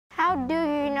How do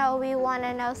you know we want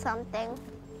to know something?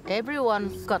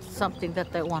 Everyone's got something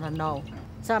that they want to know.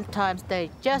 Sometimes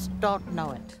they just don't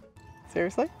know it.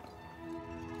 Seriously?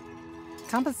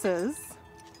 Compasses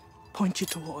point you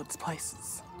towards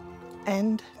places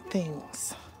and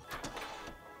things.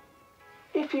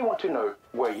 If you want to know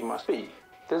where you must be,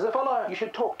 there's a fella you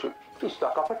should talk to. He's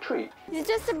stuck up a tree. He's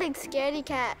just a big scaredy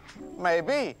cat.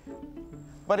 Maybe.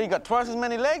 But he got twice as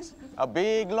many legs, a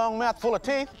big long mouth full of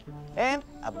teeth, and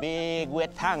a big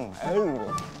wet tongue.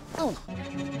 Oh.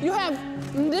 You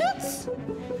have nits?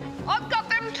 I've got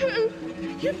them too.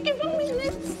 You've given me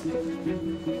nits.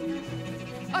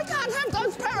 I can't have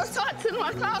those parasites in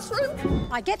my classroom.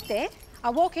 I get there, I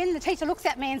walk in, the teacher looks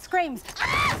at me and screams,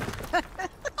 "Ah!"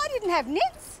 I didn't have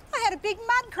nits. I had a big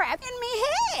mud crab in me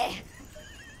hair.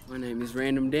 My name is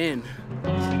Random Dan.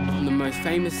 I'm the most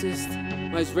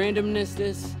famousest, most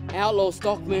randomnessest outlaw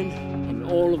stockman in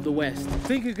all of the West.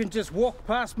 Think you can just walk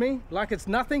past me like it's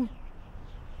nothing?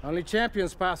 Only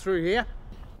champions pass through here.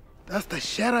 That's the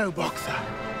shadow boxer.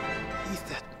 He's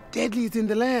the deadliest in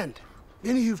the land.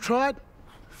 Any who've tried,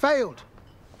 failed.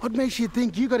 What makes you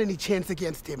think you got any chance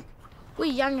against him? We're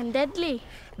young and deadly.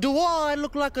 Do I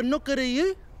look like a nooker to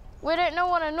you? We don't know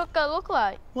what a nooker look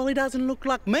like. Well, he doesn't look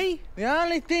like me. The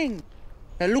only thing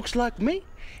that looks like me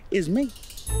is me.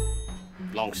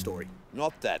 Long story.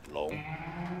 Not that long.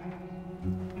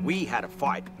 We had a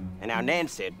fight, and our Nan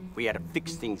said we had to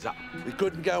fix things up. We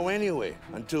couldn't go anywhere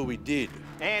until we did.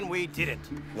 And we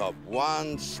didn't. Not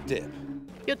one step.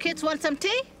 You kids want some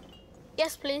tea?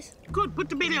 Yes, please. Good, put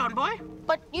the belly on, boy.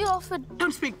 But you offered...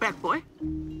 Don't speak back, boy.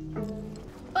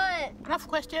 But... Enough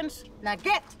questions. Now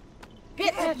get.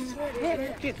 Get.